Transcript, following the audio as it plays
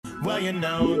Well, you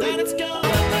know that it's going.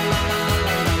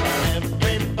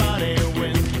 Everybody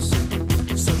wins.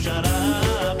 So shut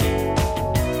up.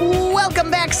 Welcome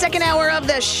back. Second hour of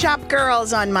the Shop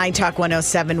Girls on My Talk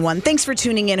 1071. Thanks for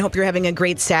tuning in. Hope you're having a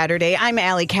great Saturday. I'm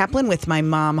Allie Kaplan with my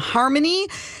mom, Harmony.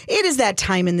 It is that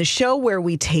time in the show where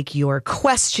we take your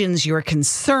questions, your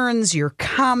concerns, your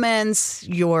comments,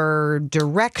 your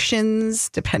directions,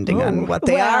 depending on what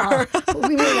they are.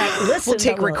 We may not listen. We'll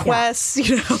take requests,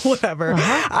 whatever.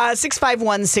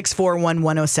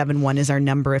 651-641-1071 is our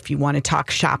number if you want to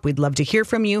talk shop. We'd love to hear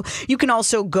from you. You can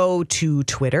also go to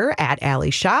Twitter at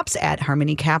Allie Shops, at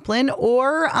Harmony Kaplan,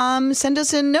 or send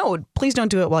us a note. Please don't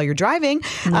do it while you're driving.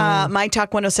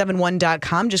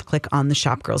 MyTalk1071.com. Just click on the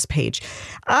Shop Girls page.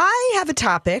 I have a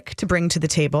topic to bring to the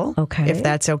table, if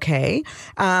that's okay.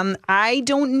 I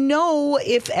don't know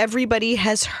if everybody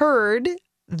has heard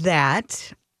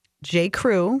that J.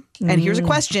 Crew, and here's a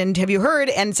question. Have you heard?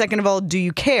 And second of all, do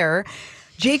you care?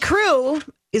 J. Crew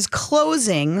is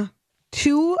closing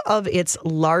two of its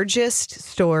largest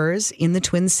stores in the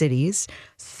Twin Cities,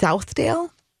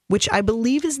 Southdale, which I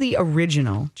believe is the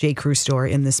original J. Crew store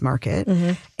in this market,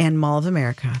 and Mall of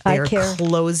America. They are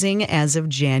closing as of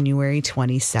January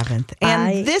 27th.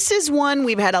 And this is one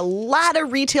we've had a lot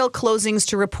of retail closings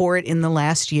to report in the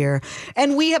last year.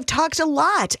 And we have talked a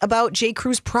lot about J.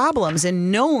 Crew's problems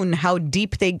and known how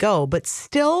deep they go. But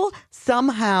still,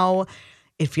 somehow,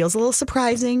 it feels a little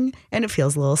surprising and it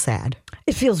feels a little sad.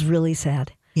 It feels really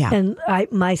sad. Yeah. And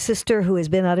my sister, who has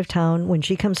been out of town, when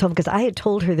she comes home, because I had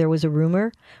told her there was a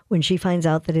rumor, when she finds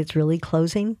out that it's really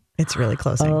closing. It's really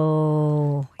closing.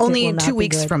 Oh. Only in 2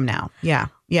 weeks from now. Yeah.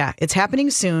 Yeah. It's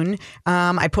happening soon.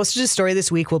 I posted a story this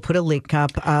week. We'll put a link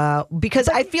up because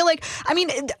I feel like,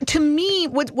 to me,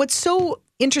 what's so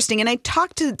interesting, and I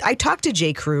talked to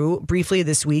J. Crew briefly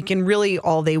this week, and really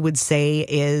all they would say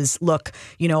is, look,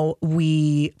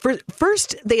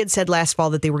 first they had said last fall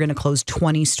that they were going to close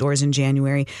 20 stores in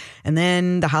January, and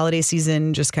then the holiday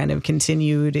season just kind of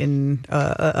continued in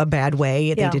a bad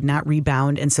way. They did not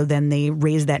rebound, and so then they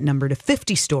raised that number to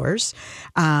 50 stores.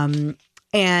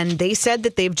 And they said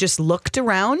that they've just looked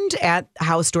around at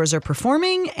how stores are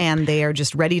performing and they are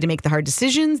just ready to make the hard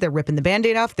decisions. They're ripping the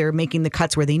Band-Aid off. They're making the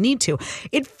cuts where they need to.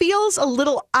 It feels a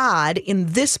little odd in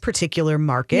this particular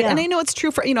market. Yeah. And I know it's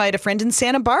true for, I had a friend in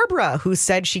Santa Barbara who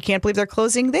said she can't believe they're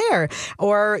closing there.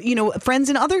 Or, friends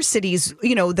in other cities,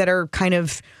 that are kind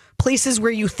of places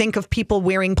where you think of people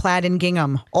wearing plaid and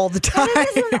gingham all the time. But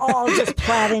it isn't all just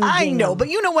plaid and gingham. I know, but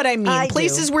you know what I mean.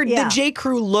 Places where the J.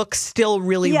 Crew look still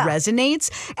really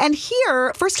resonates. And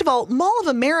here, first of all, Mall of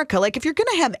America, like if you're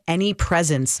going to have any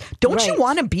presence, don't you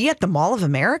want to be at the Mall of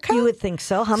America? You would think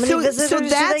so. How many visitors do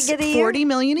they get a year? 40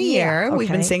 million a year. Okay.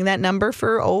 We've been saying that number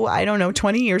for,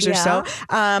 20 years or so. So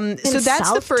that's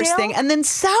Southdale? the first thing. And then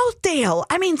Southdale.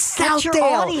 That's Southdale. your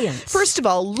audience. First of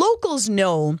all, locals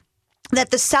know that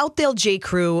the Southdale J.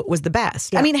 Crew was the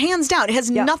best. Yeah. Hands down. It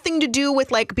has nothing to do with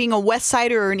like being a West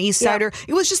Sider or an East Sider.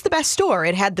 It was just the best store.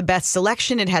 It had the best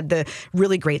selection. It had the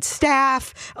really great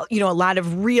staff. A lot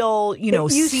of real,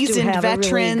 seasoned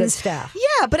veterans. A really good staff.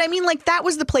 Yeah, but that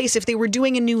was the place if they were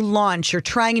doing a new launch or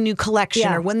trying a new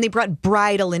collection or when they brought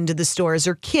bridal into the stores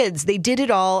or kids, they did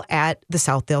it all at the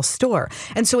Southdale store.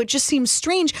 And so it just seems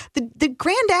strange. The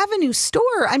Grand Avenue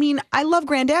store, I love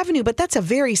Grand Avenue, but that's a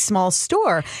very small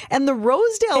store. And the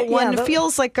Rosedale one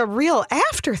feels like a real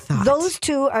afterthought. Those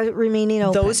two are remaining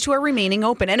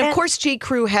open. And of course, J.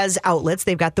 Crew has outlets.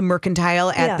 They've got the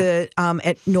Mercantile at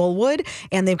at Knollwood,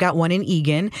 and they've got one in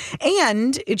Egan.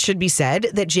 And it should be said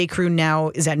that J. Crew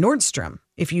now is at Nordstrom.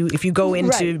 If you go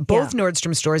into both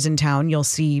Nordstrom stores in town, you'll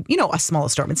see, a small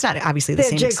assortment. It's not obviously the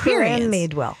same J. experience. Crew and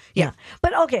Madewell. Yeah.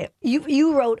 But okay,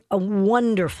 you wrote a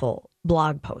wonderful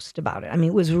blog post about it.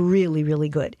 It was really, really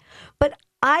good. But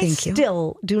I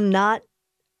still do not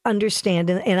understand,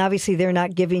 and obviously they're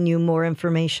not giving you more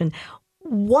information.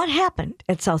 What happened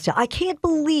at Southdale? I can't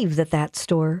believe that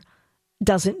store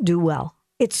doesn't do well.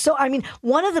 It's so,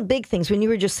 one of the big things when you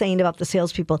were just saying about the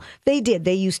salespeople,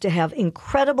 they used to have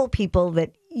incredible people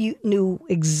that you knew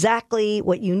exactly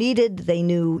what you needed. They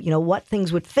knew, what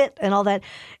things would fit and all that.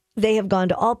 They have gone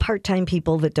to all part-time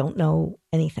people that don't know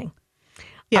anything.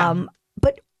 Yeah.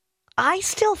 But I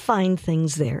still find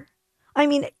things there.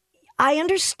 I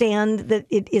understand that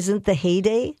it isn't the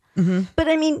heyday, but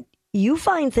you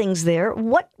find things there.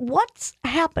 What's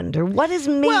happened or what has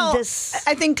made this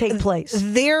I think take place?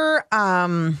 They're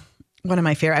One of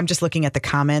my favorite, I'm just looking at the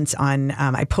comments on,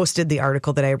 I posted the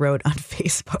article that I wrote on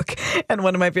Facebook, and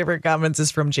one of my favorite comments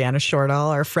is from Janice Shortall,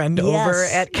 our friend over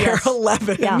at Carol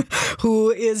Levin,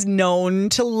 who is known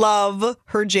to love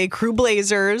her J. Crew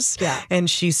blazers. Yeah. And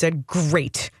she said,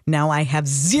 great, now I have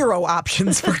 0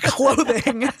 options for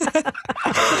clothing.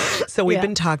 So we've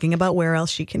been talking about where else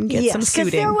she can get some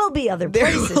suiting. There will be other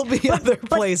places. There will be other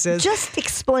places. Just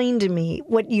explain to me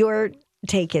what your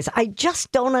take is. I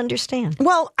just don't understand.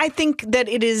 Well, I think that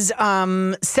it is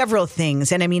several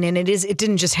things. And I mean, it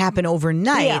didn't just happen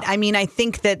overnight. Yeah. I mean, I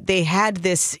think that they had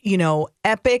this,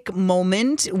 epic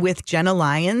moment with Jenna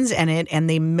Lyons and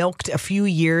they milked a few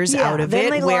years out of then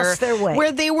it they lost their way.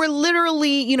 Where they were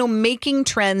literally, making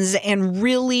trends and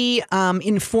really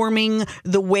informing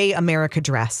the way America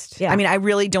dressed. Yeah. I mean, I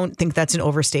really don't think that's an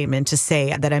overstatement to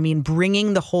say that. I mean,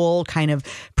 bringing the whole kind of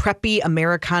preppy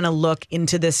Americana look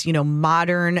into this,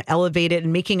 modern, elevated,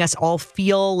 and making us all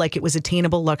feel like it was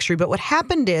attainable luxury. But what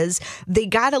happened is they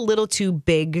got a little too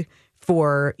big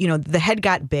for, the head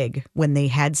got big when they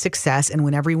had success and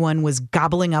when everyone was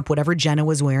gobbling up whatever Jenna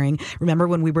was wearing. Remember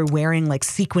when we were wearing like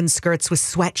sequin skirts with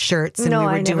sweatshirts and we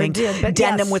were doing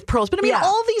denim with pearls. But I mean,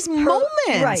 all these moments,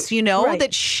 that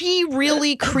she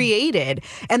really created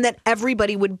and that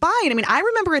everybody would buy. And I mean, I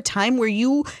remember a time where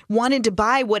you wanted to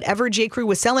buy whatever J. Crew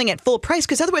was selling at full price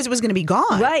because otherwise it was going to be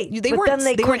gone. Right. They weren't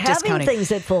discounting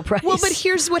things at full price. Well, but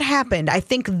here's what happened. I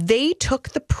think they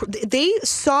they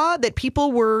saw that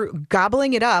people were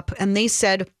gobbling it up and they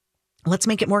said, let's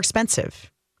make it more expensive.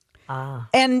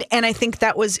 And I think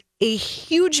that was a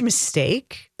huge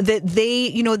mistake that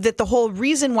they, that the whole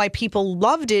reason why people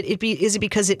loved it is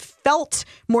because it felt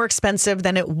more expensive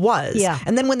than it was. Yeah.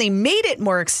 And then when they made it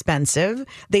more expensive,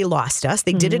 they lost us.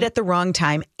 They did it at the wrong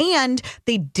time. And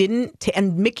they didn't,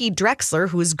 and Mickey Drexler,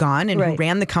 who is gone and who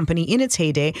ran the company in its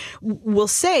heyday, will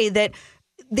say that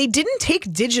they didn't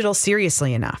take digital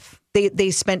seriously enough.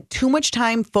 They spent too much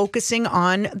time focusing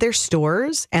on their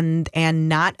stores and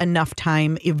not enough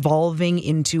time evolving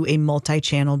into a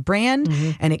multi-channel brand.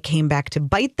 And it came back to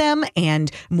bite them,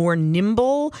 and more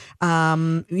nimble,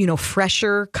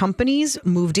 fresher companies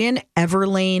moved in.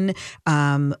 Everlane,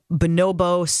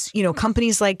 Bonobos,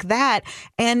 companies like that.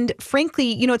 And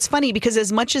frankly, it's funny because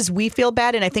as much as we feel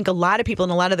bad, and I think a lot of people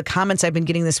and a lot of the comments I've been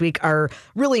getting this week are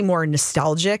really more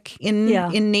nostalgic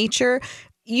in nature.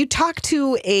 You talk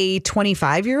to a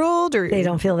 25-year-old, or they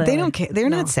don't feel that. They don't care. They're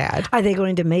not sad. Are they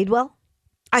going to Madewell?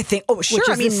 I think. Oh, sure.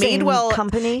 I mean, Madewell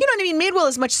company. You know what I mean? Madewell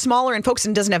is much smaller and focused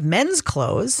and doesn't have men's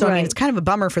clothes, so I mean, it's kind of a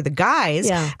bummer for the guys.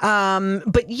 Yeah.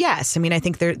 But yes, I mean, I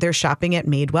think they're shopping at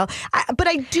Madewell. But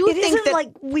I do think that,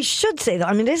 like, we should say though.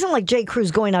 I mean, it isn't like J.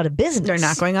 Crew's going out of business. They're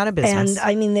not going out of business. And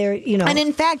I mean, they're And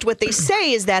in fact, what they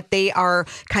say is that they are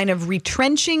kind of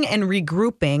retrenching and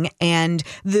regrouping. And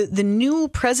the new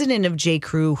president of J.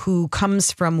 Crew, who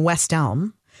comes from West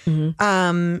Elm,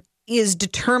 is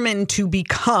determined to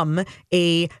become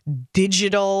a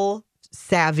digital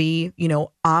savvy,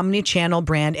 omni-channel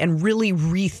brand and really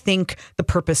rethink the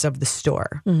purpose of the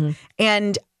store.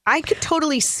 And I could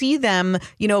totally see them,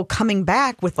 coming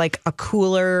back with like a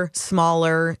cooler,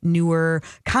 smaller, newer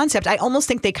concept. I almost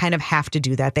think they kind of have to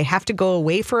do that. They have to go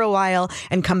away for a while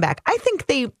and come back. I think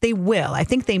they will. I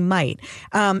think they might.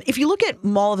 If you look at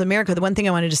Mall of America, the one thing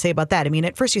I wanted to say about that, I mean,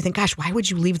 at first you think, gosh, why would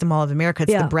you leave the Mall of America?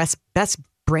 It's the best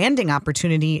branding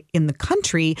opportunity in the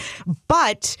country.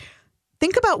 But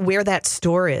think about where that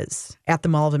store is at the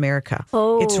Mall of America.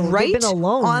 Oh, it's right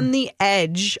on the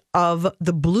edge of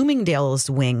the Bloomingdale's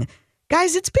wing.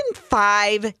 Guys, it's been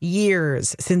 5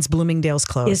 years since Bloomingdale's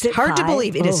closed. Is it hard 5? To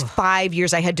believe it is 5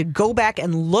 years. I had to go back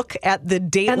and look at the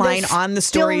date line on the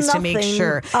stories to make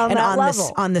sure. And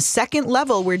on the second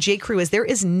level where J. Crew is, there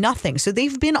is nothing. So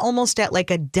they've been almost at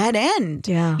like a dead end.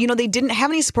 Yeah. They didn't have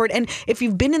any support. And if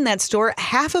you've been in that store,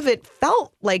 half of it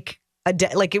felt like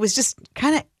like it was just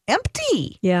kind of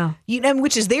empty. Yeah.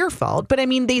 Which is their fault. But I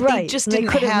mean, they just didn't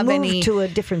have any to a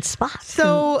different spot.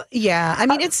 So, yeah, I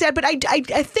mean, it's sad. But I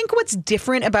think what's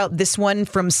different about this one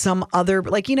from some other,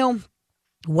 like,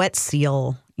 Wet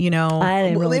Seal, I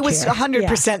didn't really it was care.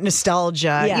 100%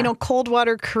 nostalgia. Yeah.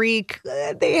 Coldwater Creek,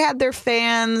 they had their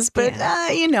fans, but but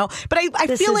I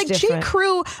feel like J.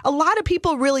 Crew, a lot of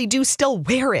people really do still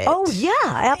wear it. Oh yeah,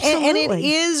 absolutely. And it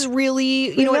is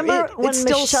really, remember when it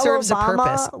still Michelle serves Obama a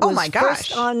purpose. Was oh my gosh,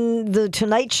 first on the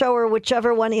Tonight Show or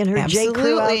whichever one in her J.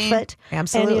 Crew outfit.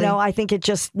 Absolutely. And I think it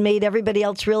just made everybody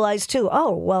else realize too.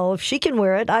 Oh well, if she can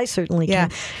wear it, I certainly can.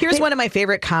 Here's one of my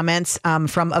favorite comments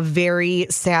from a very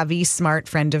savvy, smart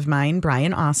friend of mine,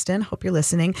 Brian Austin. Hope you're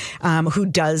listening. Who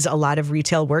does a lot of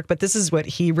retail work, but this is what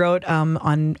he wrote on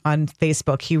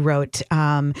Facebook. He wrote,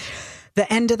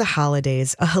 The end of the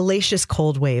holidays, a hellacious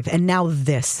cold wave, and now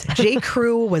this. J.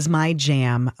 Crew was my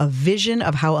jam, a vision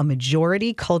of how a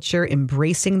majority culture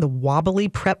embracing the wobbly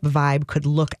prep vibe could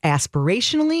look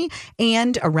aspirationally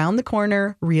and around the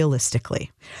corner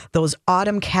realistically. Those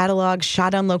autumn catalogs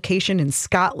shot on location in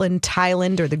Scotland,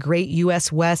 Thailand, or the great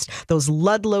U.S. West, those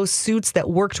Ludlow suits that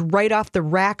worked right off the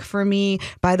rack for me.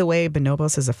 By the way,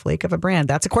 Bonobos is a flake of a brand.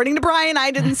 That's according to Brian.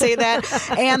 I didn't say that.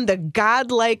 And the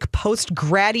godlike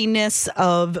post-graddiness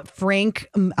of Frank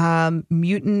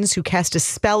Mutons, who cast a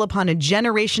spell upon a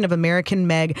generation of American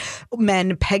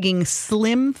men pegging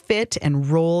slim fit and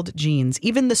rolled jeans.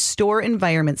 Even the store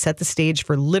environment set the stage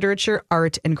for literature,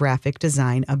 art, and graphic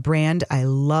design, a brand I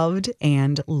loved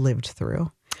and lived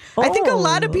through. I think a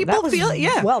lot of people feel,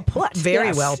 well put.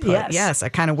 Very well put. Yes. I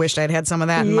kind of wished I'd had some of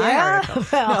that in my article.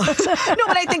 Well. No,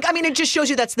 but I mean, it just shows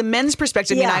you that's the men's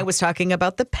perspective. I mean, I was talking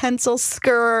about the pencil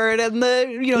skirt and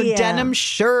the, denim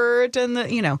shirt and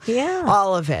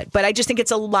all of it. But I just think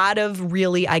it's a lot of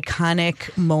really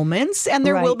iconic moments, and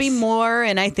there will be more.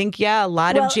 And I think, a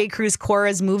lot of J. Crew's core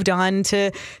has moved on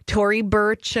to Tory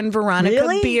Burch and Veronica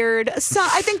Beard. So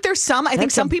I think there's some. I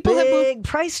think some people have moved. Big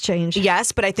price change.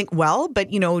 Yes, but I think,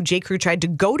 J. Crew tried to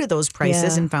go to those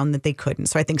prices and found that they couldn't.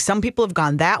 So I think some people have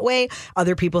gone that way.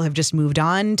 Other people have just moved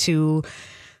on to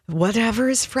whatever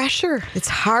is fresher. It's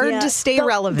hard to stay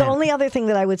relevant. The only other thing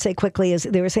that I would say quickly is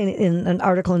they were saying in an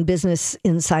article in Business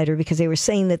Insider, because they were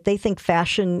saying that they think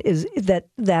fashion is that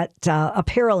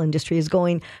apparel industry is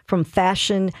going from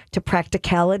fashion to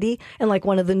practicality. And like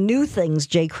one of the new things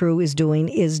J. Crew is doing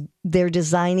is they're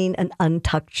designing an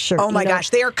untucked shirt. Oh my gosh,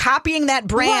 they are copying that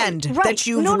brand that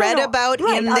you've read about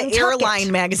in the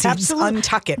airline magazines,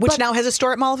 Untuck It, which now has a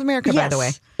store at Mall of America, by the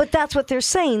way. But that's what they're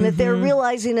saying, that they're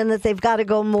realizing and that they've got to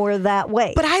go more that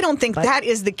way. But I don't think that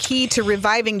is the key to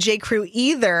reviving J. Crew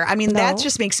either. I mean, that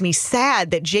just makes me sad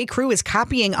that J. Crew is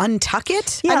copying Untuck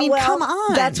It. Yeah, I mean, come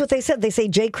on. That's what they said. They say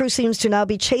J. Crew seems to now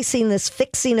be chasing this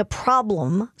fixing a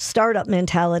problem startup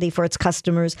mentality for its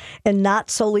customers and not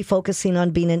solely focusing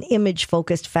on being an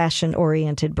image-focused,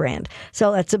 fashion-oriented brand.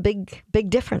 So that's a big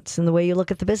difference in the way you look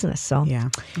at the business. So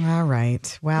all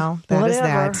right. Well, that is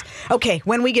that. Okay,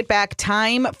 when we get back,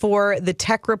 time for the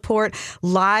Tech Report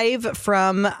live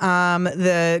from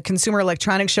the Consumer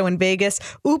Electronics Show in Vegas.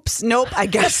 Oops, nope. I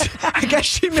guess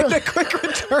she made a quick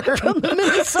return from the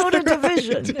Minnesota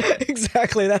division.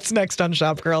 Exactly. That's next on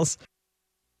Shop Girls.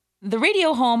 The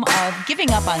radio home of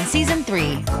Giving Up on Season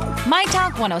 3. My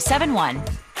Talk 1071.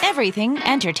 Everything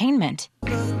entertainment.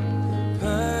 Perfect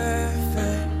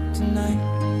tonight.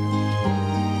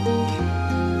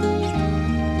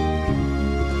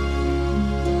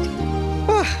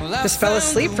 Just fell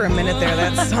asleep for a minute there.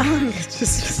 That song is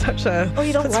just such a... Oh,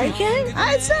 you don't like it?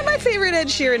 It's not my favorite Ed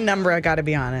Sheeran number, I got to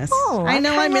be honest. Oh, I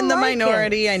know I'm in the like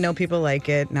minority. I know people like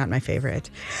it. Not my favorite.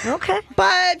 Okay.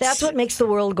 But... that's what makes the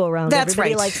world go round. That's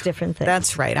Everybody right. likes different things.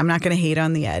 That's right. I'm not going to hate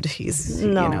on the Ed. He's,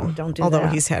 don't do although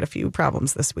that. he's had a few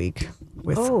problems this week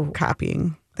with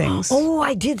copying things. Oh,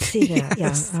 I did see that.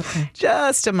 Yes. Yeah. Okay.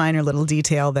 Just a minor little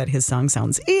detail that his song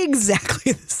sounds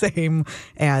exactly the same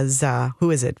as,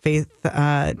 who is it? Tim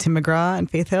McGraw and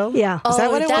Faith Hill? Yeah. Is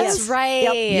that what it that's was? right.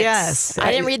 Yep. Yes.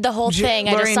 I didn't read the whole thing.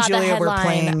 I Lori just saw and the Julia headline. were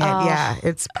playing it. Oh. Yeah,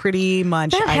 it's pretty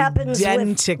much That happens with-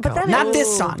 identical. but that Not is-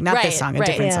 this song. Not this Right, song. A right.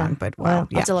 different Yeah. song. But Well, wow. I'll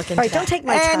Yeah. have to look into All right, don't that. take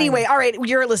my time. Anyway, all right,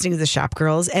 you're listening to the Shop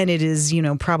Girls, and it is,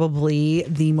 probably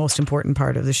the most important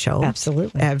part of the show.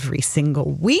 Absolutely. Every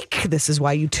single week. This is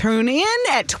why you tune in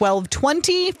at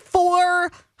 12:20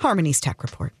 for Harmony's Tech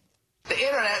Report. The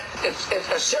internet, it's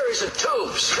a series of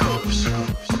tubes.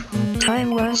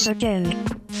 Time once again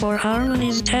for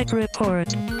Harmony's Tech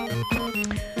Report.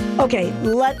 Okay,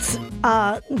 let's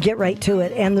get right to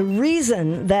it. And the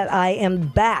reason that I am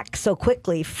back so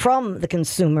quickly from the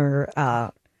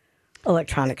Consumer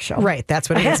Electronics Show. Right, that's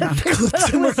what it is now.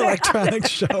 Consumer Electronics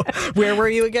Show. Where were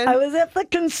you again? I was at the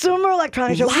Consumer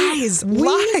Electronics Show. Lies, we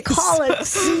lies. call it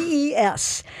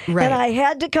CES. Right. And I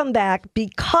had to come back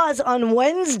because on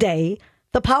Wednesday,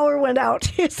 the power went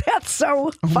out. Is that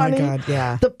so funny? Oh my God,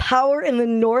 yeah. The power in the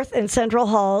north and central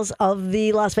halls of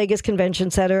the Las Vegas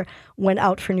Convention Center went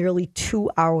out for nearly 2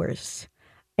 hours.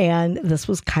 And this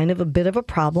was kind of a bit of a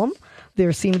problem.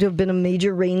 There seemed to have been a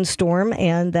major rainstorm,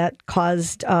 and that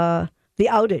caused the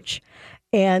outage.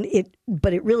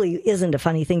 But it really isn't a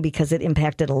funny thing because it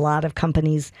impacted a lot of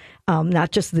companies,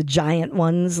 not just the giant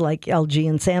ones like LG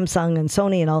and Samsung and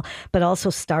Sony and all, but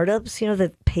also startups,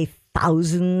 that pay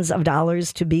thousands of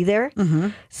dollars to be there. Mm-hmm.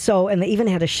 So, and they even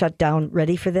had to shut down,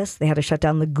 ready for this? They had to shut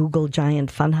down the Google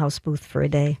Giant Funhouse booth for a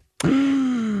day.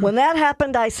 When that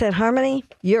happened, I said, Harmony,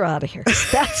 you're out of here.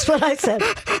 That's what I said.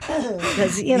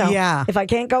 Because, if I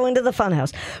can't go into the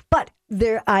funhouse. But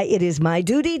it is my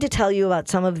duty to tell you about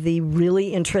some of the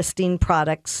really interesting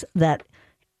products that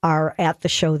are at the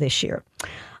show this year.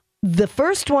 The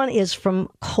first one is from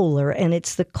Kohler, and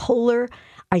it's the Kohler,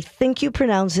 I think you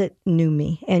pronounce it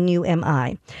Numi,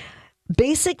 N-U-M-I.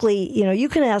 Basically, you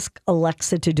can ask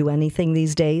Alexa to do anything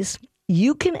these days.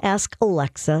 You can ask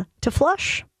Alexa to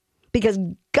flush, because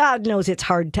God knows it's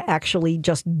hard to actually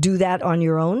just do that on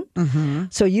your own. Mm-hmm.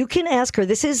 So you can ask her.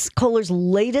 This is Kohler's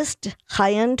latest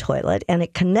high-end toilet, and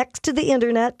it connects to the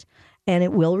internet, and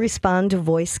it will respond to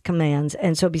voice commands.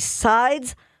 And so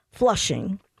besides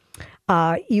flushing,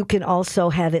 you can also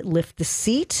have it lift the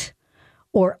seat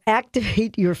or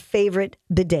activate your favorite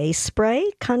bidet spray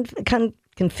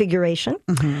configuration.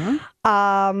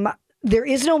 Mm-hmm. There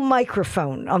is no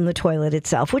microphone on the toilet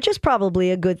itself, which is probably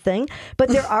a good thing. But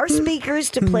there are speakers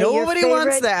to play your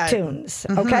favorite tunes.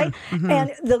 Okay, mm-hmm.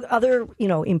 And the other,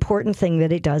 important thing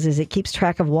that it does is it keeps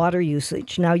track of water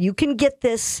usage. Now you can get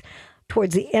this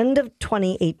towards the end of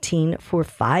 2018 for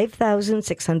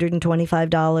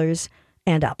 $5,625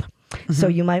 and up. Mm-hmm. So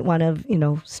you might want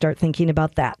to, start thinking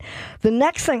about that. The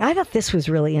next thing, I thought this was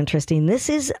really interesting. This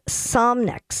is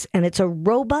Somnex, and it's a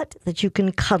robot that you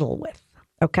can cuddle with.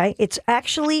 Okay? It's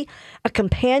actually a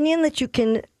companion that you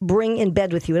can bring in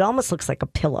bed with you. It almost looks like a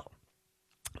pillow.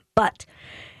 But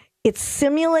it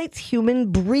simulates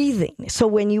human breathing. So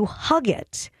when you hug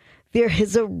it, there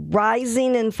is a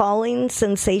rising and falling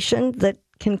sensation that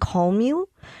can calm you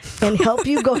and help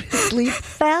you go to sleep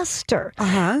faster.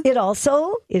 Uh-huh. It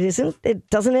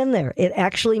doesn't end there. It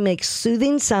actually makes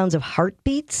soothing sounds of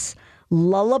heartbeats,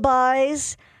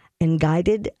 lullabies, and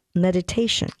guided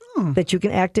meditation that you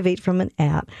can activate from an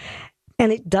app.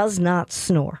 And it does not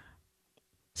snore.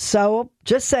 So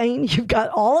just saying, you've got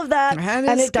all of that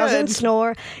and it doesn't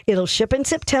snore. It'll ship in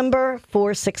September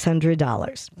for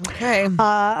 $600. Okay.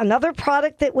 Another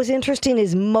product that was interesting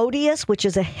is Modius, which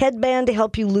is a headband to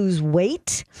help you lose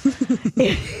weight.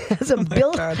 It has a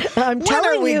built. I'm telling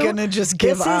you, when are we going to just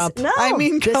give up? No,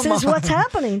 this is what's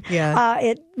happening.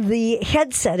 Yeah. The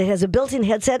headset. It has a built-in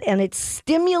headset, and it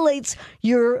stimulates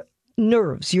your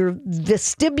nerves, your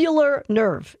vestibular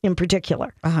nerve in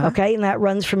particular. Uh-huh. Okay. And that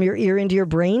runs from your ear into your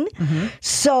brain. Mm-hmm.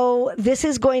 So this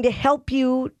is going to help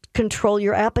you control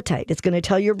your appetite. It's going to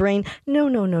tell your brain, no,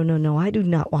 I do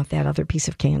not want that other piece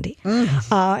of candy.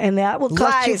 And that will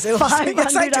cost you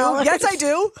 $500. Yes, I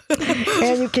do.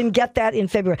 And you can get that in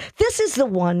February. This is the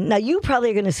one. Now, you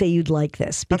probably are going to say you'd like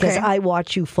this because I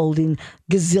watch you folding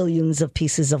gazillions of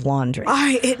pieces of laundry.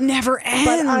 It never ends.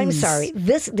 But I'm sorry.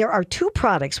 There are two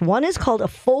products. One is called a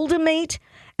Foldamate,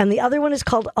 and the other one is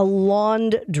called a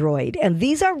Laundroid. And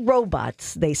these are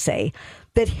robots, they say,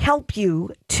 that help you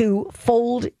to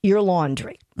fold your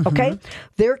laundry. Okay? Mm-hmm.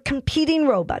 They're competing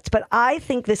robots, but I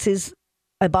think this is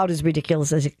about as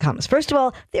ridiculous as it comes. First of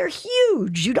all, they're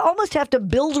huge. You'd almost have to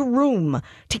build a room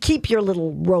to keep your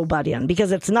little robot in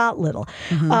because it's not little.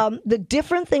 Mm-hmm. The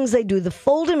different things they do, the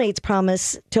Foldamates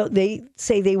promise, they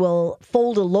say they will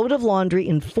fold a load of laundry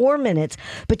in 4 minutes,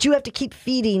 but you have to keep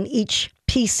feeding each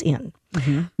piece in.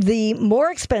 Mm-hmm. The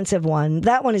more expensive one,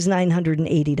 that one is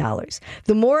 $980.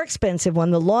 The more expensive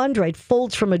one, the Laundroid,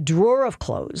 folds from a drawer of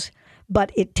clothes, but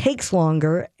it takes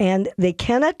longer, and they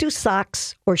cannot do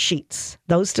socks or sheets.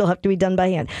 Those still have to be done by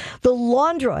hand. The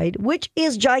Laundroid, which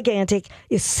is gigantic,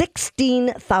 is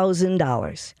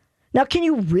 $16,000. Now, can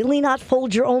you really not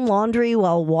fold your own laundry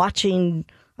while watching,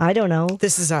 I don't know?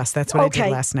 This Is Us. That's what I did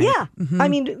last night. Yeah. Mm-hmm. I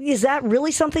mean, is that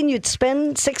really something you'd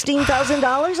spend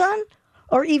 $16,000 on?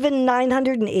 Or even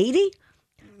 $980?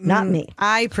 Not me.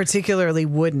 I particularly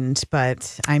wouldn't,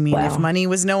 but I mean, if money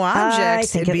was no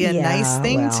object, it'd be a nice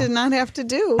thing to not have to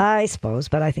do. I suppose,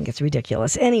 but I think it's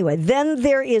ridiculous. Anyway, then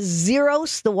there is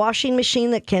Zeros, the washing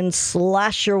machine that can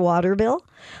slash your water bill.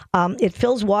 It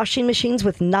fills washing machines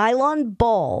with nylon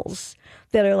balls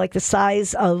that are like the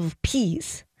size of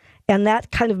peas. And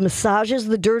that kind of massages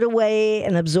the dirt away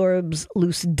and absorbs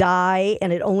loose dye,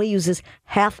 and it only uses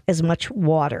half as much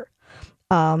water.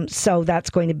 So that's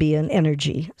going to be an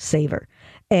energy saver.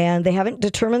 And they haven't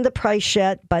determined the price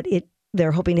yet, but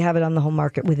they're hoping to have it on the home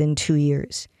market within 2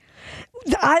 years.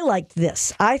 I like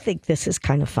this. I think this is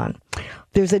kind of fun.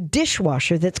 There's a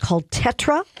dishwasher that's called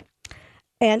Tetra,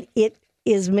 and it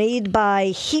is made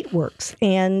by Heatworks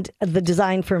and the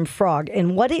design firm Frog.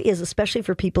 And what it is, especially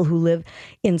for people who live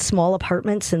in small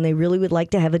apartments and they really would like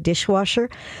to have a dishwasher,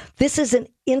 this is an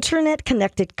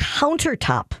internet-connected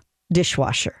countertop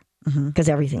dishwasher. because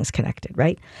everything's connected,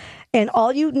 right? And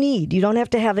all you need, you don't have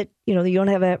to have it, you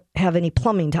don't have any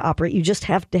plumbing to operate. You just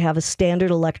have to have a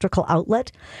standard electrical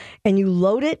outlet, and you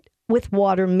load it with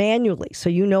water manually so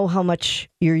you know how much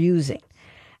you're using.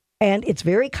 And it's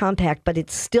very compact, but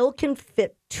it still can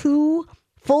fit 2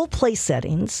 full place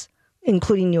settings,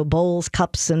 including bowls,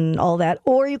 cups, and all that.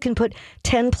 Or you can put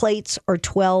 10 plates or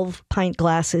 12 pint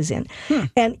glasses in.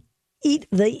 And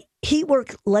the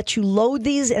HeatWork lets you load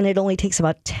these, and it only takes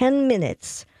about 10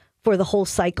 minutes for the whole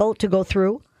cycle to go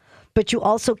through. But you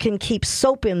also can keep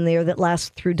soap in there that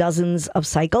lasts through dozens of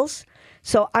cycles.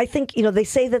 So I think, they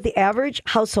say that the average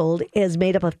household is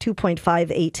made up of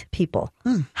 2.58 people.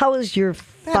 How is your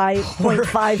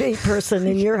 5.58 person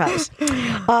in your house?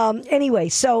 Anyway,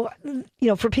 so,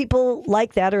 for people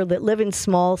like that or that live in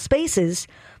small spaces,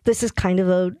 this is kind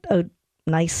of a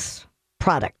nice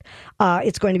product.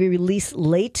 It's going to be released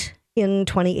late in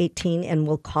 2018 and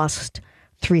will cost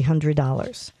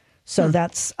 $300. So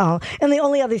that's, and the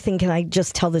only other thing, can I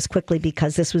just tell this quickly,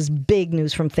 because this was big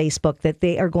news from Facebook, that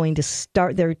they are going to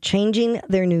they're changing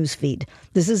their news feed.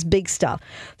 This is big stuff.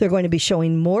 They're going to be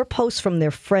showing more posts from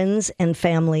their friends and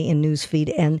family in news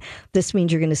feed. And this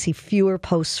means you're going to see fewer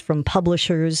posts from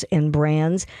publishers and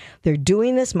brands. They're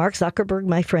doing this. Mark Zuckerberg,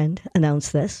 my friend,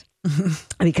 announced this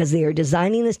because they are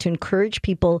designing this to encourage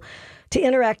people to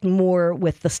interact more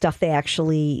with the stuff they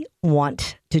actually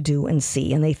want to do and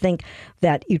see. And they think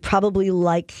that you'd probably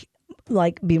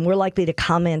be more likely to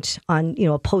comment on,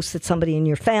 a post that somebody in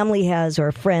your family has or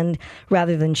a friend,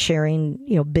 rather than sharing,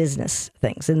 business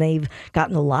things. And they've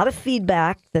gotten a lot of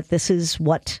feedback that this is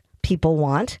what people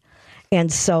want.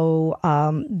 And so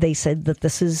they said that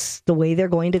this is the way they're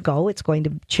going to go. It's going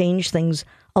to change things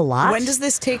a lot. When does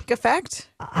this take effect?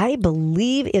 I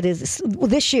believe it is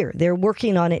this year. They're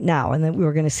working on it now, and then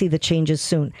we're going to see the changes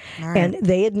soon. Right. And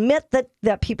they admit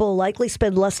that people likely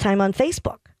spend less time on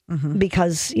Facebook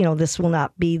because, this will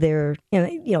not be their,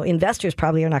 investors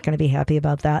probably are not going to be happy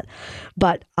about that.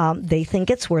 But they think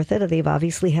it's worth it. They've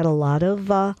obviously had a lot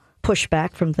of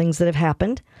pushback from things that have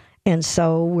happened. And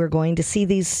so we're going to see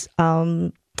these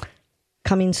coming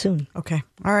soon. Okay.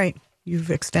 All right.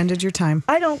 You've extended your time.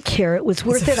 I don't care. It was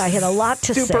worth it. I had a lot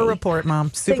to say. Super report,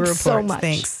 Mom. Super Thanks report. So much.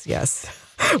 Thanks. Yes.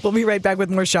 We'll be right back with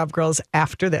more Shop Girls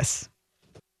after this.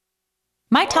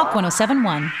 My Talk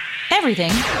 1071.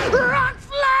 Everything. Rock,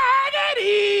 flag, and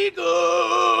eagle.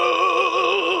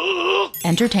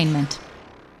 Entertainment.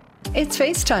 It's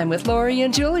FaceTime with Lori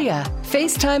and Julia.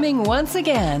 FaceTiming once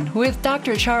again with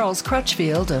Dr. Charles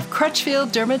Crutchfield of Crutchfield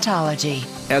Dermatology.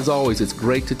 As always, it's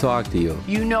great to talk to you.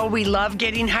 You know we love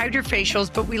getting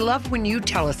hydrofacials, but we love when you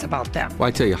tell us about them. Well,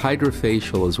 I tell you,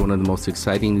 hydrofacial is one of the most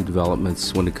exciting new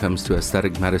developments when it comes to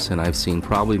aesthetic medicine I've seen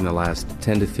probably in the last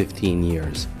 10 to 15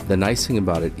 years. The nice thing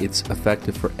about it, it's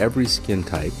effective for every skin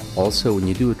type. Also, when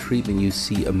you do a treatment, you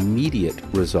see immediate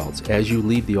results as you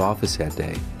leave the office that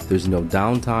day. There's no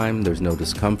downtime, there's no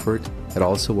discomfort. It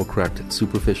also will correct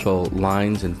superficial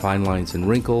lines and fine lines and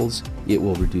wrinkles. It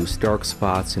will reduce dark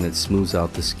spots, and it smooths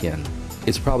out the skin.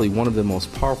 It's probably one of the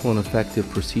most powerful and effective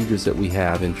procedures that we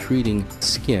have in treating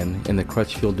skin in the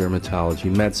Crutchfield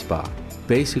Dermatology Med Spa.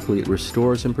 Basically, it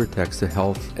restores and protects the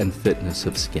health and fitness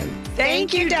of skin.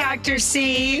 Thank you, Dr.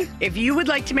 C. If you would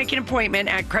like to make an appointment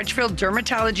at Crutchfield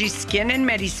Dermatology Skin and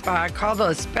Medi Spa, call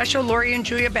the special Lori and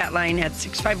Julia Bet line at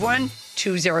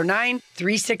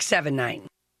 651-209-3679.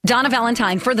 Donna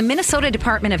Valentine for the Minnesota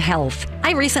Department of Health.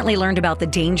 I recently learned about the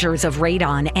dangers of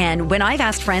radon, and when I've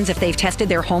asked friends if they've tested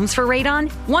their homes for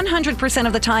radon, 100%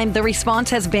 of the time the response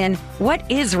has been, "What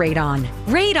is radon?"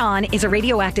 Radon is a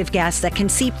radioactive gas that can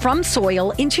seep from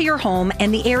soil into your home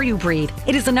and the air you breathe.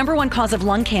 It is the #1 cause of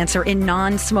lung cancer in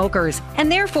non-smokers,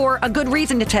 and therefore a good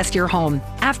reason to test your home.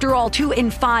 After all, 2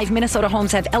 in 5 Minnesota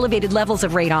homes have elevated levels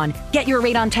of radon. Get your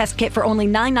radon test kit for only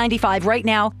 $9.95 right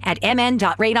now at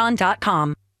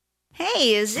mn.radon.com.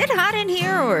 Hey, is it hot in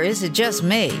here or is it just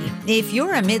me? If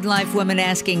you're a midlife woman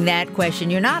asking that question,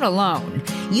 you're not alone.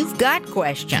 You've got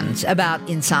questions about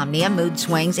insomnia, mood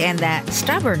swings, and that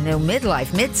stubborn new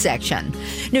midlife midsection.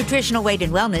 Nutritional Weight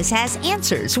and Wellness has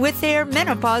answers with their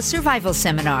Menopause Survival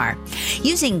Seminar.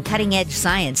 Using cutting-edge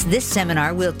science, this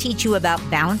seminar will teach you about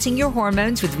balancing your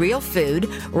hormones with real food,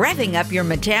 revving up your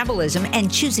metabolism, and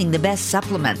choosing the best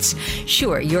supplements.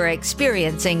 Sure, you're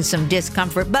experiencing some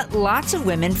discomfort, but lots of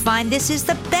women find this is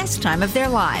the best time of their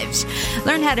lives.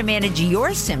 Learn how to manage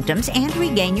your symptoms and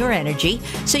regain your energy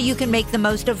so you can make the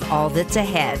most most of all that's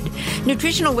ahead.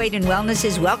 Nutritional Weight and Wellness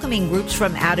is welcoming groups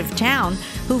from out of town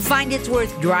who find it's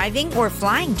worth driving or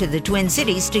flying to the Twin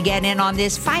Cities to get in on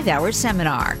this 5-hour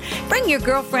seminar. Bring your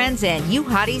girlfriends and you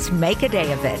hotties make a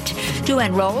day of it. To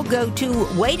enroll, go to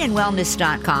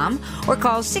weightandwellness.com or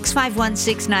call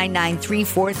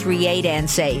 651-699-3438 and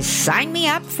say, sign me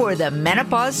up for the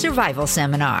Menopause Survival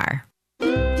Seminar.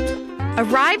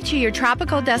 Arrive to your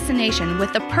tropical destination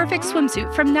with the perfect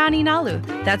swimsuit from Nani Nalu.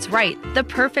 That's right, the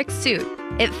perfect suit.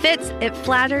 It fits, it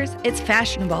flatters, it's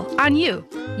fashionable. On you.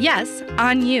 Yes,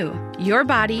 on you. Your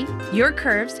body, your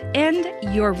curves, and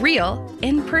your real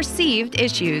and perceived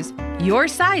issues. Your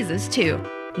sizes, too.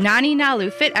 Nani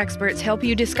Nalu fit experts help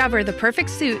you discover the perfect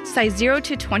suit size 0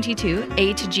 to 22,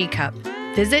 A to G cup.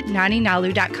 Visit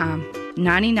naninalu.com.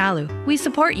 Nani Nalu, we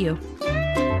support you.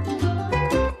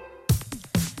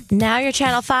 Now your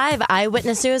Channel 5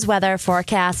 Eyewitness News weather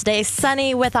forecast. Today,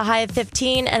 sunny with a high of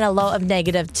 15 and a low of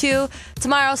 -2.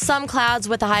 Tomorrow, some clouds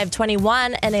with a high of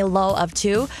 21 and a low of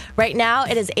 2. Right now,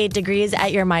 it is 8 degrees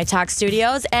at your My Talk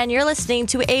studios, and you're listening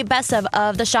to a best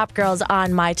of the Shop Girls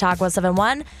on My Talk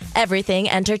 107.1, Everything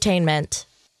Entertainment.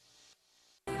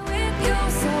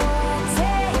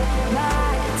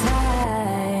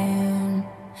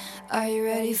 Are you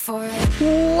ready for it?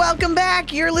 Welcome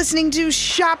back. You're listening to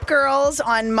Shop Girls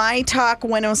on My Talk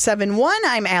 107.1.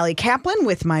 I'm Allie Kaplan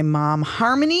with my mom,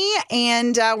 Harmony,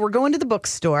 and we're going to the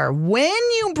bookstore. When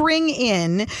you bring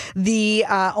in the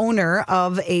owner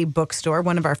of a bookstore,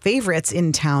 one of our favorites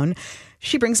in town,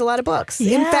 she brings a lot of books.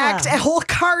 Yeah. In fact, a whole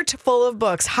cart full of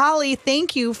books. Holly,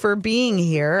 thank you for being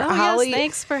here. Oh, Holly, yes,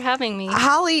 thanks for having me.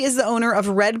 Holly is the owner of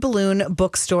Red Balloon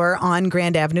Bookstore on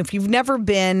Grand Avenue. If you've never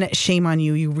been, shame on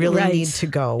you. You really need to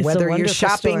go. It's Whether a you're wonderful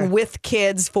shopping store. with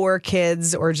kids, for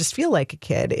kids, or just feel like a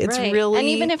kid. It's Right. really... And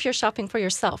even if you're shopping for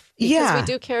yourself. Because Yeah. we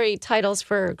do carry titles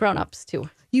for grown-ups, too.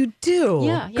 You do?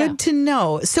 Yeah. Good to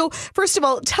know. So, first of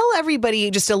all, tell everybody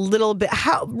just a little bit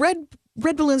how Red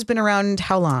Balloon's been around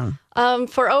how long?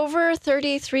 For over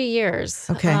 33 years.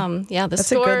 Okay. Yeah, the That's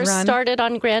a good store run. started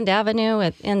on Grand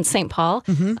Avenue in St. Paul.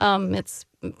 It's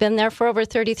been there for over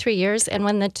 33 years. And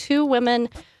when the two women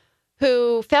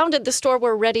who founded the store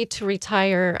were ready to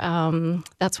retire,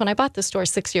 that's when I bought the store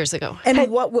 6 years ago. And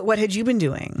what had you been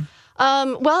doing?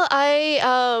 Well,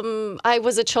 I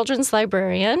was a children's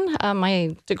librarian.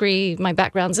 My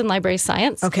background's in library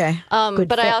science. Okay.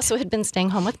 But I also had been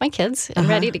staying home with my kids and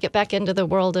ready to get back into the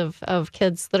world of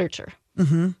kids' literature.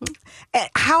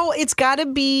 How it's got to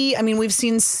be, I mean, we've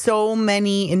seen so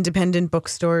many independent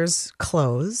bookstores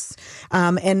close.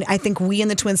 And I think we in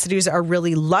the Twin Cities are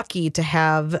really lucky to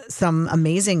have some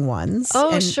amazing ones.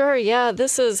 Oh, sure. Yeah.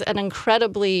 This is an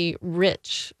incredibly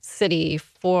rich city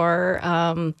for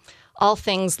all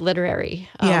things literary.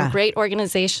 Great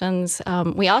organizations.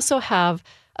 We also have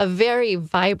a very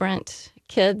vibrant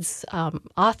kids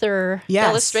author,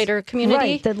 illustrator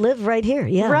community. Right, that live right here.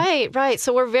 Yeah. Right.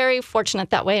 So we're very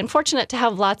fortunate that way, and fortunate to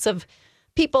have lots of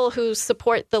people who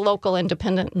support the local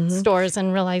independent stores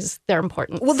and realize they're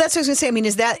important. Well, that's what I was going to say. I mean,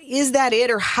 is that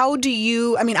it? Or how do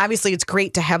you, I mean, obviously it's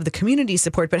great to have the community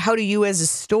support, but how do you as a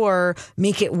store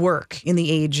make it work in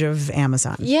the age of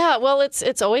Amazon? Yeah, well,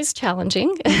 it's always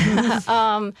challenging.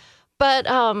 But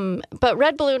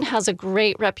Red Balloon has a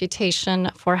great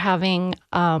reputation for having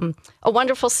a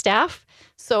wonderful staff.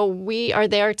 So we are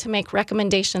there to make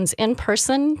recommendations in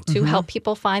person to help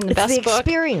people find the best book. book.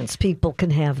 Experience people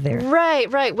can have there.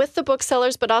 Right. With the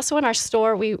booksellers, but also in our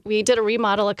store. We did a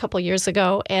remodel a couple years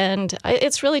ago, and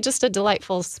it's really just a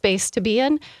delightful space to be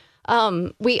in.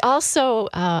 We also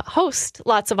host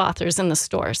lots of authors in the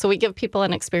store, so we give people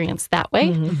an experience that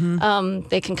way.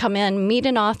 They can come in, meet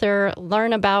an author,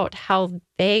 learn about how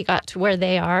they got to where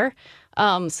they are.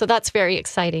 So that's very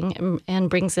exciting and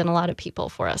brings in a lot of people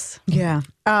for us. Yeah.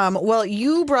 Well,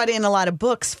 you brought in a lot of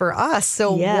books for us.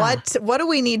 So what do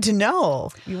we need to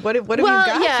know? What have you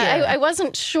got here? I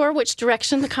wasn't sure which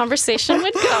direction the conversation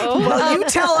would go. Well, you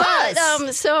tell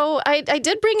us. So I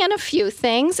did bring in a few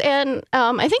things, and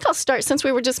I think I'll start, since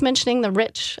we were just mentioning the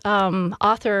rich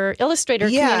author illustrator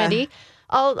community.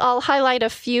 I'll highlight a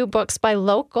few books by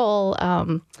local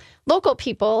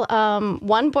people.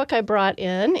 One book I brought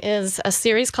in is a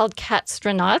series called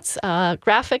Catstronauts, a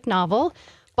graphic novel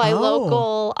by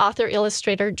local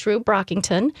author-illustrator Drew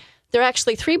Brockington. There are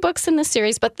actually 3 books in the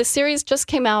series, but the series just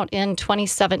came out in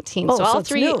 2017. So all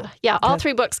three, all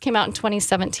 3 books came out in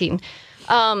 2017.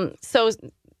 So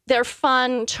they're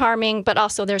fun, charming, but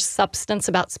also there's substance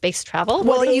about space travel.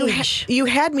 Well, you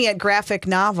had me at graphic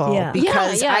novel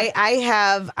because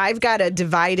I've got a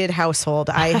divided household.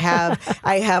 I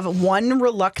have one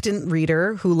reluctant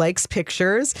reader who likes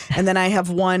pictures, and then I have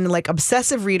one like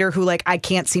obsessive reader who like I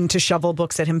can't seem to shovel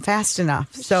books at him fast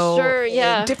enough. So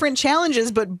different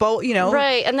challenges, but both,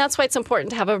 Right, and that's why it's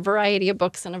important to have a variety of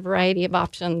books and a variety of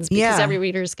options because every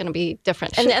reader is going to be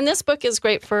different. And this book is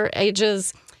great for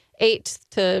ages 8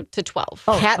 to 12.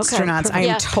 Catstronauts. I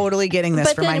am totally getting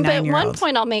this for my 9-year-old. But one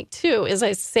point I'll make too is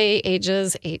I say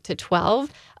ages 8 to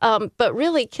 12, but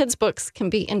really kids' books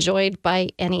can be enjoyed by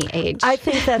any age. I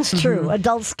think that's true.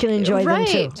 Adults can enjoy them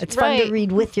too. It's fun to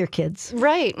read with your kids.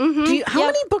 Right. Mm-hmm. How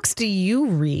many books do you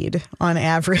read on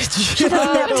average? She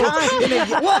doesn't have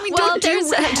time. Well, I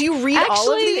mean, do you read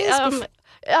all of these?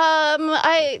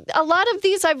 A lot of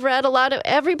these I've read.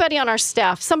 Everybody on our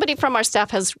staff, somebody from our staff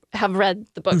have read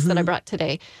the books that I brought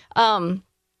today.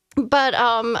 But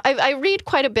I read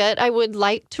quite a bit. I would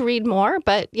like to read more,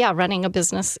 but running a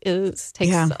business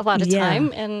takes a lot of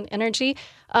time and energy.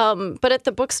 But at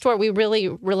the bookstore, we really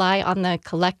rely on the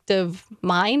collective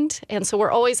mind, and so we're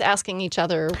always asking each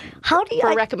other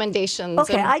for recommendations.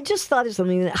 Okay, I just thought of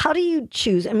something. How do you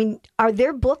choose? I mean, are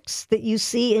there books that you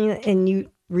see and you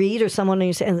read, or someone and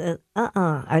you say,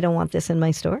 I don't want this in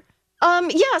my store?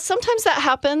 Sometimes that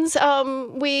happens.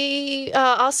 We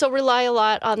also rely a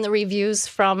lot on the reviews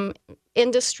from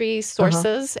industry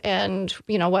sources and,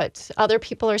 what other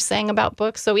people are saying about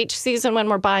books. So each season when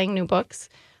we're buying new books,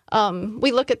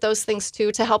 we look at those things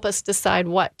too to help us decide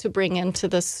what to bring into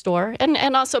the store.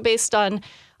 And also based on,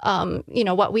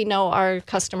 what we know our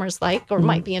customers like or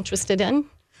might be interested in.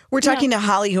 We're talking to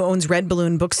Holly, who owns Red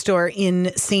Balloon Bookstore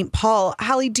in St. Paul.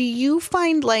 Holly, do you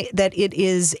find that it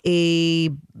is a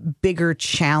bigger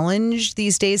challenge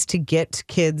these days to get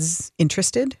kids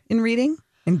interested in reading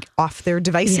and off their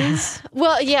devices? Yeah.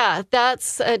 Well,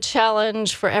 that's a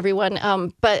challenge for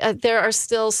everyone. But there are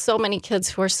still so many kids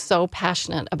who are so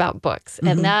passionate about books.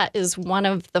 And that is one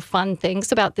of the fun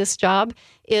things about this job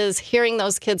is hearing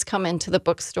those kids come into the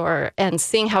bookstore and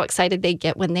seeing how excited they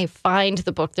get when they find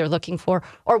the book they're looking for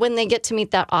or when they get to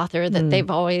meet that author that they've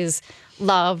always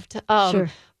loved. Sure.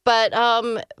 But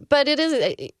it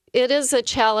is a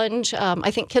challenge.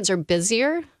 I think kids are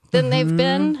busier than they've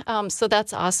been. So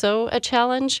that's also a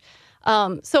challenge.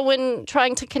 So when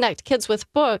trying to connect kids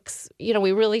with books,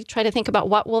 we really try to think about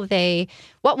what will they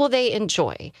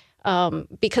enjoy?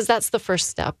 Because that's the first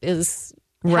step is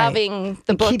having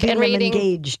the book and reading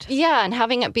engaged. Yeah, and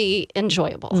having it be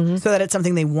enjoyable. So that it's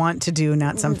something they want to do,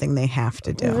 not something they have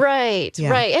to do. Right.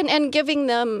 And giving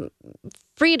them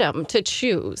freedom to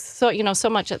choose. So, so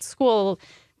much at school,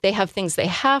 they have things they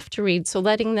have to read. So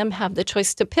letting them have the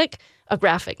choice to pick a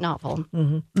graphic novel.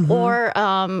 Or,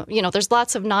 there's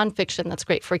lots of nonfiction that's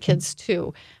great for kids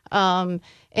too.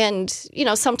 And,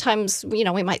 sometimes,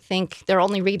 we might think they're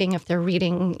only reading if they're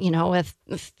reading, a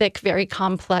thick, very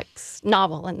complex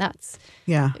novel. And that's,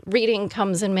 reading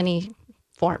comes in many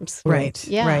forms. Right.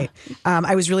 Yeah. Right.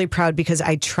 I was really proud because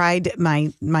I tried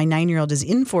my 9-year-old is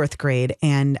in 4th grade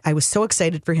and I was so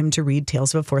excited for him to read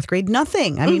Tales of a 4th Grade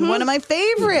Nothing. I mean, one of my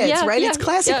favorites, right? It's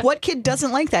classic. Yeah. What kid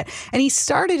doesn't like that? And he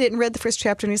started it and read the first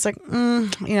chapter and he's like,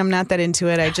 I'm not that into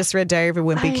it. I just read Diary of a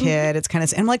Wimpy Kid. It's kind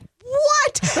of, and I'm like,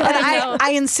 what?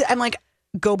 And I'm like,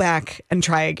 go back and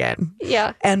try again.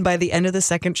 Yeah. And by the end of the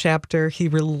second chapter, he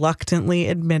reluctantly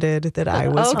admitted that I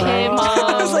was okay, right. Mom.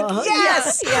 I was like,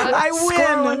 yes, I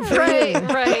win.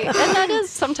 Right. And that is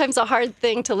sometimes a hard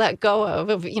thing to let go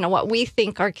of, what we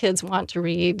think our kids want to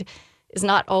read is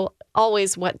not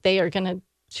always what they are going to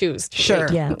choose to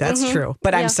read. Yeah. That's true.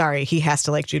 But I'm sorry, he has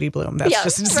to like Judy Blume.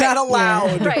 That's it's not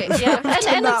allowed. Yeah. Right, yeah.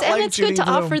 And it's good to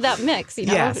offer that mix,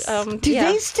 Yes. Do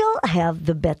they still have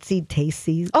the Betsy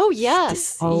Tacy's? Oh,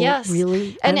 yes. Yes.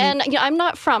 Really? And I'm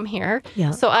not from here,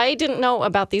 so I didn't know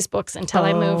about these books until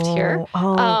I moved here.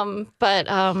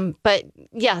 But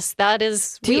yes, that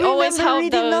is, we always have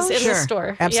those in the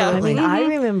store. Absolutely. I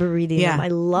remember reading them. I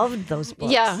loved those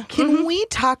books. Yeah. Can we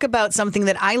talk about something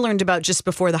that I learned about just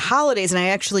before the holidays, and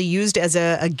I actually used as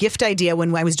a gift idea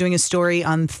when I was doing a story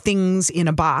on things in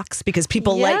a box, because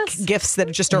people like gifts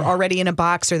that just are already in a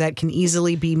box or that can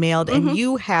easily be mailed. And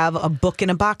you have a book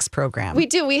in a box program. We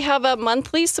do. We have a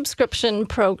monthly subscription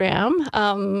program.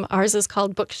 Ours is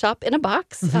called Bookshop in a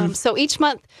Box. So each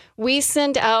month we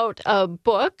send out a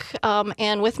book.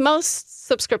 And with most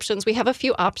subscriptions, we have a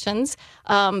few options.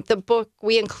 The book,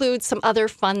 we include some other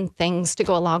fun things to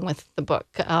go along with the book,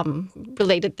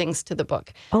 related things to the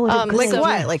book. Like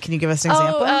what? Like, can you give us an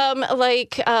example?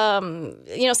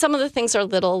 Some of the things are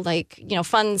little, like,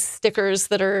 fun stickers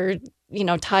that are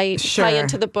tie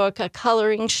into the book, a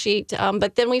coloring sheet.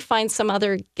 But then we find some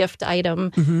other gift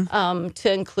item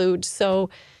to include. So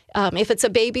if it's a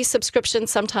baby subscription,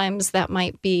 sometimes that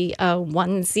might be a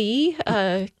onesie,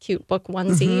 a cute book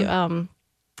onesie.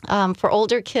 For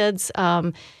older kids,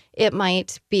 it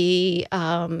might be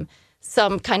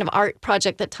some kind of art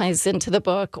project that ties into the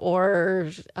book, or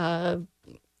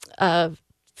a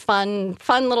fun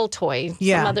little toy,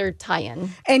 some other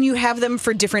tie-in. And you have them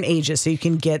for different ages, so you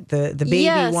can get the baby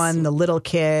one, the little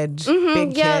kid,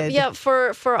 big kid. Yeah,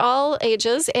 for all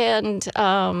ages. And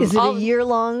is it a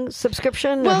year-long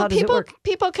subscription? Well, or how does it work?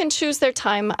 people can choose their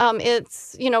time.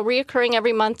 It's reoccurring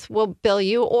every month. We'll bill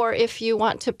you, or if you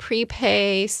want to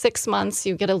prepay 6 months,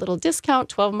 you get a little discount.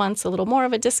 12 months, a little more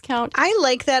of a discount. I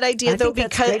like that idea though,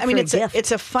 because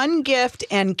it's a fun gift,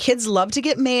 and kids love to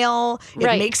get mail. It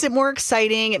makes it more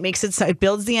exciting. It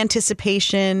builds the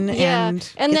anticipation. And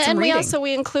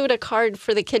we include a card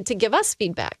for the kid to give us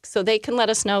feedback, so they can let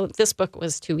us know this book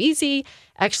was too easy.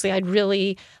 Actually, I'd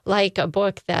really like a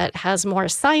book that has more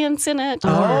science in it.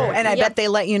 And I bet they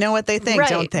let you know what they think,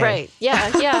 don't they? Right.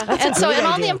 Yeah. and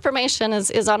all the information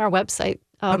is on our website.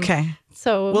 Okay.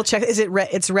 So we'll check. Is it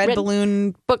it's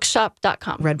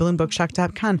redballoonbookshop.com.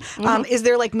 Redballoonbookshop.com. Is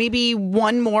there maybe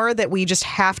one more that we just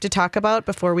have to talk about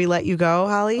before we let you go,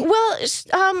 Holly? Well,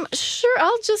 sure.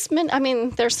 I'll just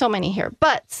there's so many here.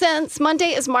 But since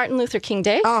Monday is Martin Luther King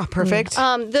Day. Oh, perfect.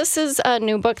 This is a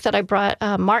new book that I brought,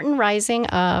 Martin Rising,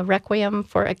 Requiem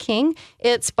for a King.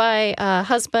 It's by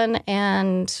husband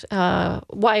and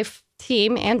wife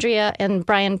team, Andrea and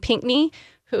Brian Pinkney,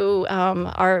 who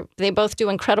they both do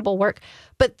incredible work.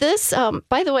 But this,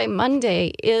 by the way,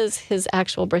 Monday is his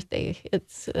actual birthday.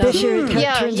 It's this year it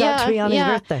turns out to be on his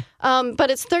birthday. But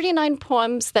it's 39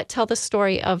 poems that tell the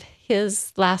story of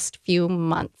his last few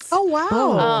months. Oh,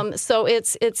 wow. So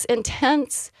it's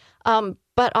intense,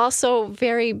 but also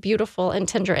very beautiful and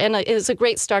tender. And it is a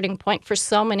great starting point for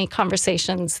so many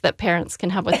conversations that parents can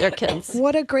have with their kids.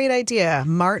 What a great idea.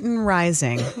 Martin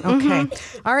Rising. Okay.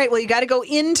 All right. Well, you got to go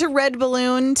into Red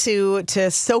Balloon to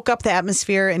soak up the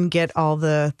atmosphere and get all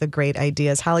the great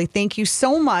ideas. Holly, thank you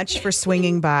so much for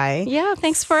swinging by. Yeah,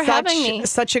 thanks for having me.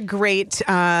 Such a great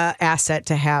asset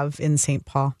to have in St.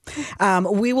 Paul.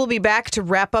 We will be back to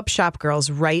wrap up Shop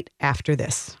Girls right after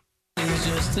this. I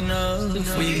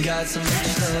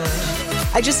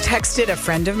just texted a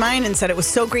friend of mine and said it was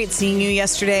so great seeing you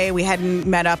yesterday. We hadn't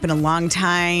met up in a long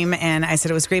time, and I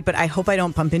said it was great, but I hope I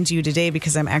don't bump into you today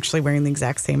because I'm actually wearing the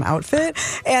exact same outfit.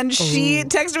 And she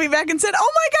texted me back and said,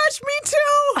 "Oh my gosh, me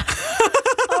too."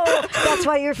 That's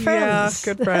why you're friends.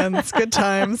 Yeah, good friends, good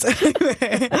times. Anyway,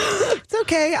 it's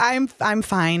okay. I'm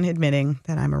fine admitting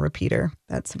that I'm a repeater.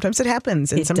 That sometimes it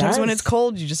happens, and sometimes when it's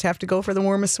cold, you just have to go for the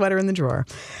warmest sweater in the drawer.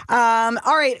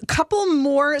 All right, a couple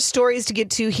more stories to get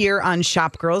to here on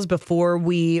Shop Girls before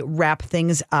we wrap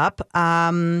things up.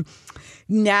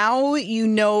 Now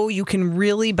you can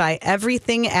really buy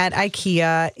everything at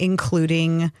IKEA,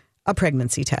 including a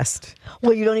pregnancy test.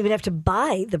 Well, you don't even have to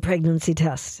buy the pregnancy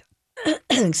test.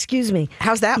 Excuse me.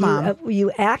 How's that, Mom?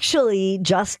 You actually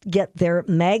just get their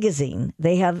magazine.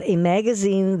 They have a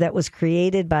magazine that was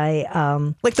created by...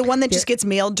 like the one that just gets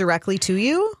mailed directly to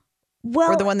you?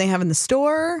 Well, or the one they have in the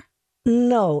store?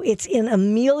 No, it's in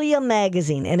Amelia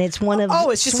Magazine, and it's one of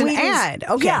it's just Sweden's, an ad.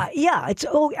 Okay. Yeah.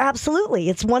 Absolutely.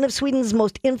 It's one of Sweden's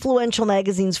most influential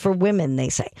magazines for women, they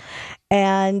say.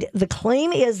 And the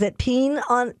claim is that peeing,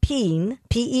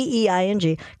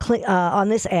 P-E-E-I-N-G, on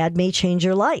this ad may change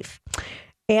your life.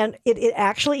 And it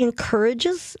actually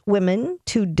encourages women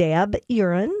to dab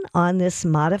urine on this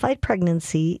modified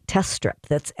pregnancy test strip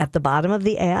that's at the bottom of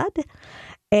the ad.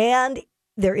 And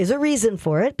there is a reason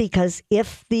for it, because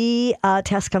if the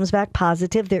test comes back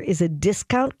positive, there is a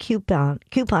discount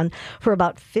coupon for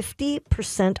about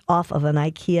 50% off of an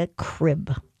IKEA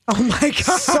crib. Oh my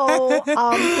God. So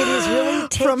it is really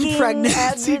taking... From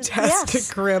pregnancy test to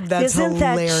crib. That's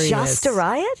hilarious. Isn't that just a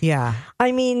riot? Yeah.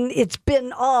 I mean, it's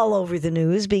been all over the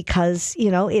news because,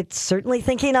 it's certainly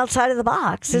thinking outside of the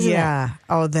box, isn't it? Yeah.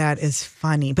 Oh, that is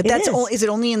funny. But is it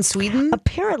only in Sweden?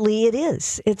 Apparently it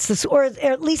is. It's this, or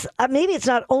at least maybe it's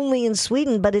not only in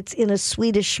Sweden, but it's in a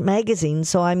Swedish magazine.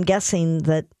 So I'm guessing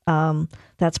that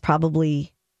that's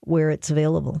probably where it's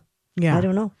available. Yeah. I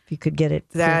don't know if you could get it.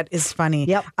 That is funny.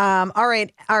 Yep. All right.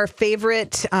 Our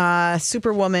favorite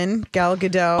Superwoman, Gal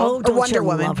Gadot. Oh, Wonder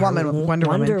Woman. Wonder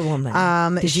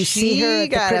Woman. Did you see her at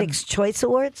the Critics' Choice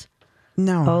Awards?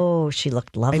 No. Oh, she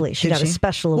looked lovely. She got a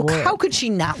special award. Well, how could she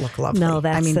not look lovely? No,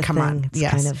 that's the come thing. on. It's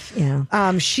yes. kind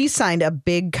of, she signed a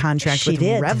big contract with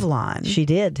Revlon. She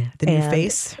did. The new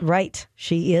face? Right.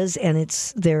 She is. And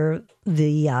it's the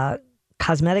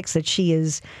cosmetics that she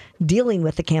is dealing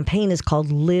with. The campaign is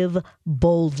called Live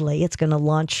Boldly. It's going to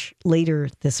launch later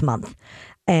this month.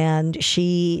 And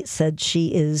she said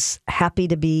she is happy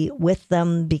to be with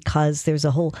them because there's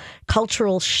a whole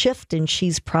cultural shift, and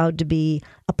she's proud to be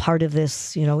a part of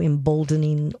this,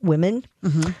 emboldening women.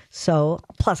 Mm-hmm. So,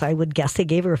 plus, I would guess they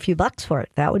gave her a few bucks for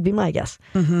it. That would be my guess.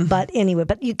 Mm-hmm. But anyway,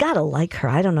 you got to like her.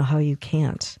 I don't know how you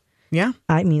can't. Yeah.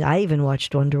 I mean, I even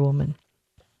watched Wonder Woman.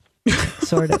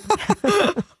 Sort of.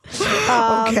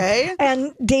 Okay.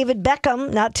 And David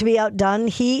Beckham, not to be outdone,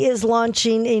 he is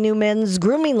launching a new men's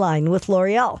grooming line with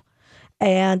L'Oreal.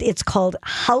 And it's called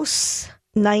House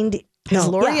 90. Has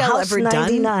L'Oreal House ever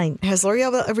 99. Has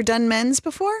L'Oreal ever done men's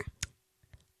before?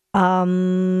 Yeah,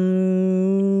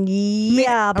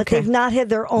 but they've not had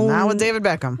their own. Not with David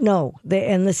Beckham. No,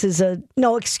 this is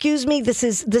excuse me. This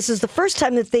is the first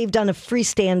time that they've done a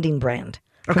freestanding brand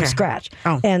from scratch.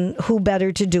 Oh. And who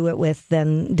better to do it with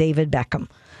than David Beckham?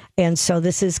 And so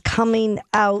this is coming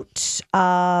out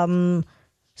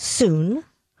soon,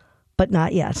 but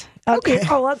not yet.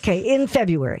 Okay. In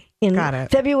February. Got it.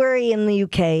 February in the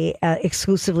UK,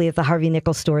 exclusively at the Harvey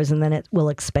Nichols stores, and then it will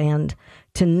expand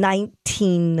to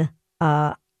 19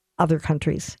 other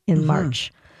countries in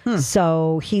March.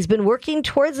 So he's been working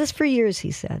towards this for years, he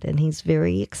said, and he's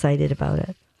very excited about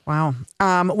it. Wow.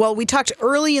 Well, we talked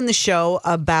early in the show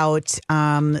about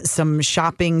some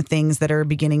shopping things that are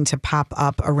beginning to pop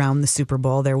up around the Super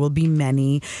Bowl. There will be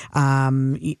many.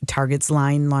 Target's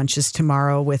line launches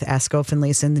tomorrow with Ascoff and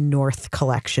Lace in the North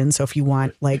collection. So if you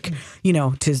want,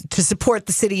 to support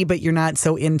the city, but you're not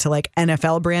so into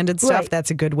NFL branded stuff, right,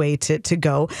 that's a good way to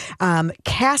go.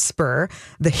 Casper,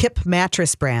 the hip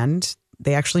mattress brand,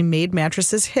 they actually made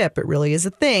mattresses hip. It really is a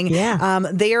thing. Yeah.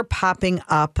 They are popping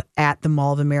up at the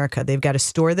Mall of America. They've got a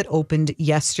store that opened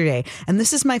yesterday. And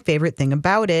this is my favorite thing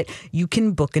about it. You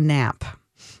can book a nap.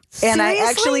 Seriously? And I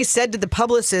actually said to the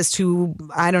publicist who,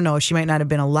 I don't know, she might not have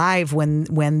been alive when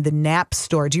the Nap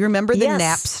store. Do you remember the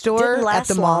Nap store at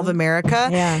the Mall of America?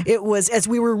 Yeah. It was, as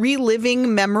we were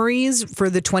reliving memories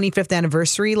for the 25th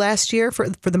anniversary last year for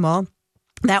the mall.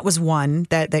 That was one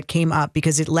that came up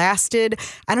because it lasted,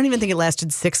 I don't even think it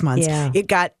lasted 6 months. Yeah. It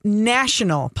got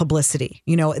national publicity.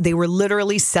 They were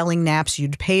literally selling naps.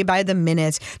 You'd pay by the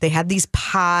minute. They had these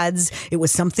pods. It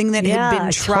was something that had been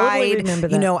tried. Totally remember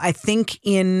that. I think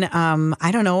in,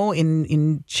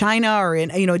 in China or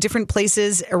in, different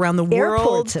places around the world.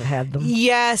 Airports have had them.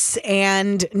 Yes.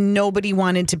 And nobody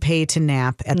wanted to pay to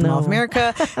nap at the Mall of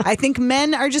America. I think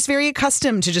men are just very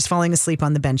accustomed to just falling asleep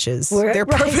on the benches. They're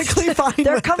perfectly fine.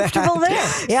 They're comfortable there.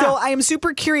 Yeah. So I am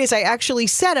super curious. I actually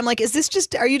said, I'm like,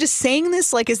 are you just saying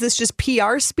this? Is this just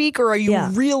PR speak, or are you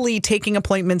really taking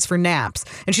appointments for naps?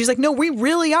 And she's like, no, we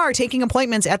really are taking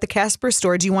appointments at the Casper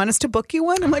store. Do you want us to book you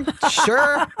one? I'm like,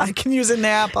 sure, I can use a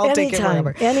nap. I'll take it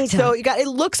wherever. Anytime. So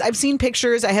I've seen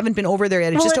pictures. I haven't been over there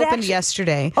yet. It just opened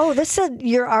yesterday. Oh,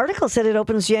 your article said it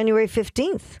opens January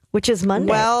 15th, which is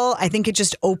Monday. Well, I think it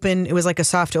just opened. It was like a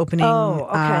soft opening. Oh,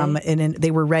 okay. And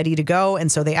they were ready to go. And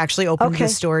so they actually opened the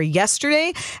store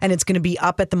yesterday, and it's going to be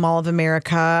up at the Mall of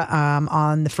America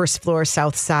on the first floor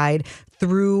south side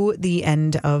through the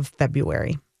end of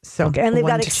February. So, and they've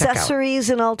got accessories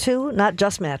and all too, not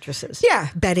just mattresses. Yeah,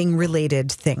 bedding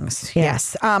related things. Yeah.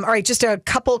 Yes. All right, just a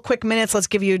couple quick minutes. Let's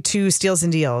give you 2 steals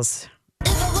and deals.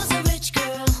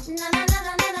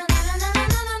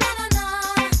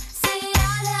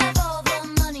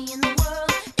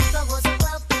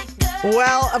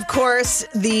 Well, of course,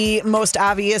 the most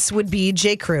obvious would be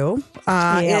J. Crew.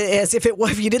 As if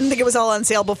you didn't think it was all on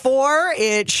sale before,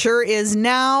 it sure is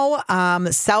now.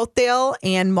 Southdale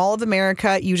and Mall of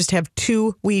America, you just have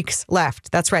 2 weeks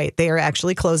left. That's right. They are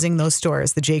actually closing those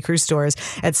stores, the J. Crew stores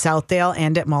at Southdale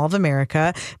and at Mall of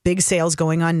America. Big sales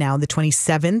going on now. The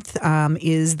 27th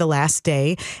is the last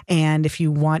day. And if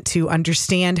you want to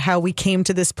understand how we came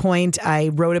to this point, I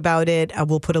wrote about it.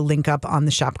 We'll put a link up on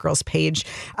the Shop Girls page.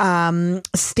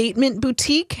 Statement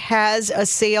Boutique has a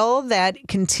sale that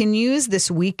continues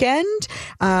this weekend.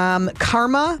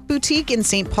 Karma Boutique in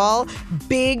St. Paul,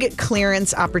 big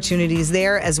clearance opportunities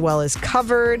there, as well as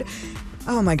Covered.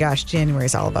 Oh my gosh, January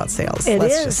is all about sales.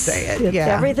 Let's just say it.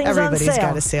 Yeah, everybody's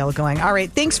got a sale going. All right,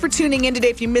 thanks for tuning in today.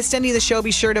 If you missed any of the show,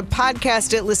 be sure to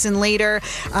podcast it, listen later.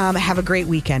 Have a great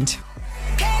weekend.